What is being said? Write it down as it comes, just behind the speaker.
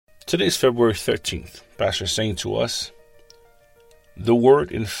Today is February 13th. Pastor is saying to us, the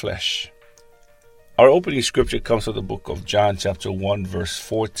Word in flesh. Our opening scripture comes from the book of John chapter 1 verse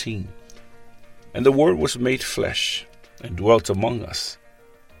 14. And the Word was made flesh and dwelt among us,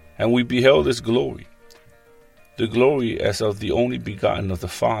 and we beheld his glory, the glory as of the only begotten of the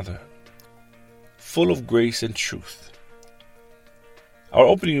Father, full of grace and truth. Our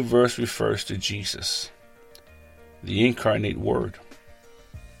opening verse refers to Jesus, the incarnate Word.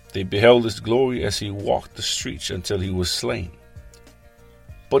 They beheld his glory as he walked the streets until he was slain.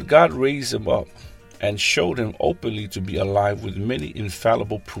 But God raised him up and showed him openly to be alive with many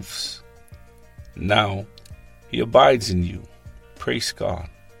infallible proofs. Now he abides in you. Praise God.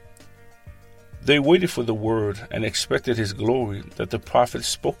 They waited for the Word and expected his glory that the prophets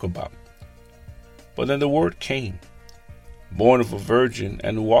spoke about. But then the Word came, born of a virgin,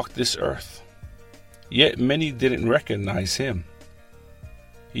 and walked this earth. Yet many didn't recognize him.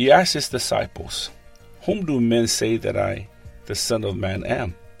 He asked his disciples, "Whom do men say that I, the Son of Man,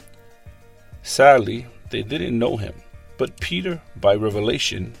 am?" Sadly, they didn't know him. But Peter, by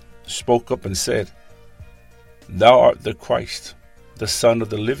revelation, spoke up and said, "Thou art the Christ, the Son of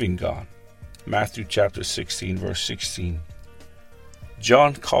the living God." Matthew chapter 16, verse 16.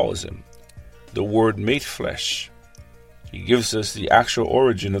 John calls him the Word made flesh. He gives us the actual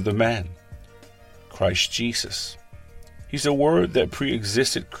origin of the man, Christ Jesus. He's a Word that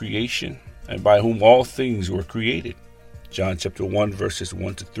pre-existed creation and by whom all things were created. John chapter 1 verses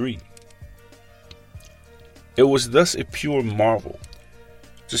 1 to 3. It was thus a pure marvel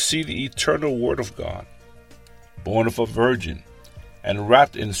to see the eternal Word of God, born of a virgin and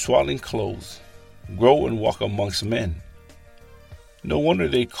wrapped in swaddling clothes, grow and walk amongst men. No wonder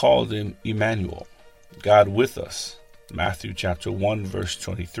they called him Emmanuel, God with us. Matthew chapter 1 verse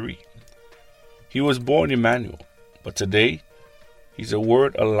 23. He was born Emmanuel, but today he's a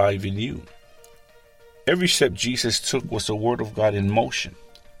Word alive in you. Every step Jesus took was a Word of God in motion.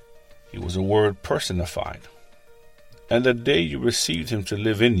 He was a Word personified. And the day you received him to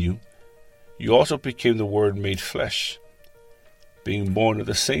live in you, you also became the Word made flesh, being born of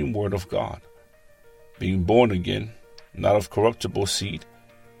the same Word of God, being born again, not of corruptible seed,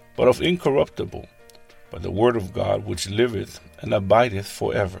 but of incorruptible, by the Word of God which liveth and abideth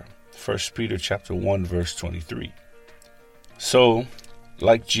forever. 1 Peter chapter 1 verse 23. So,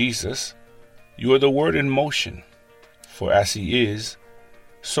 like Jesus, you are the Word in motion, for as he is,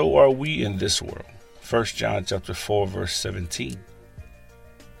 so are we in this world. 1 John chapter 4 verse 17.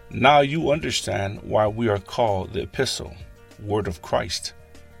 Now you understand why we are called the epistle, Word of Christ.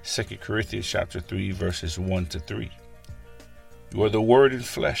 2 Corinthians chapter 3 verses 1 to 3. You are the Word in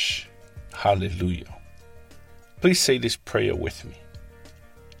flesh. Hallelujah. Please say this prayer with me.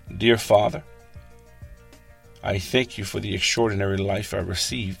 Dear Father, I thank you for the extraordinary life I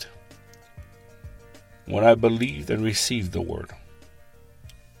received when I believed and received the Word.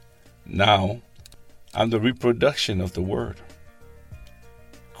 Now, I'm the reproduction of the Word.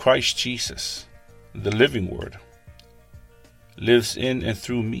 Christ Jesus, the living Word, lives in and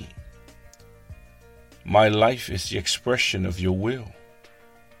through me. My life is the expression of your will,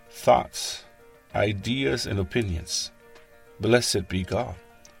 thoughts, ideas, and opinions. Blessed be God.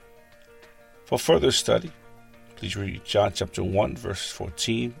 For further study, please read John chapter 1 verse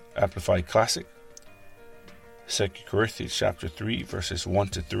 14, Amplified Classic, 2 Corinthians chapter 3 verses 1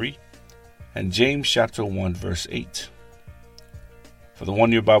 to 3, and James chapter 1 verse 8. For the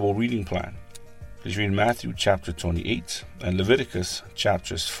one-year Bible reading plan, please read Matthew chapter 28 and Leviticus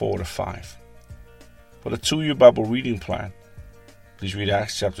chapters 4 to 5. For the 2-year Bible reading plan, please read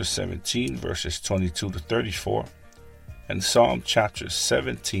Acts chapter 17 verses 22 to 34 and Psalm chapters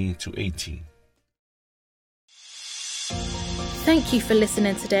 17 to 18. Thank you for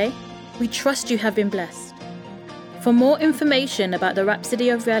listening today. We trust you have been blessed. For more information about the Rhapsody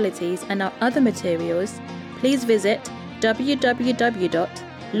of Realities and our other materials, please visit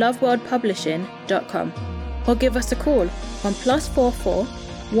www.loveworldpublishing.com or give us a call on +44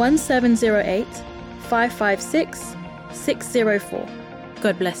 1708 556 604.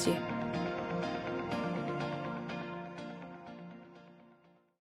 God bless you.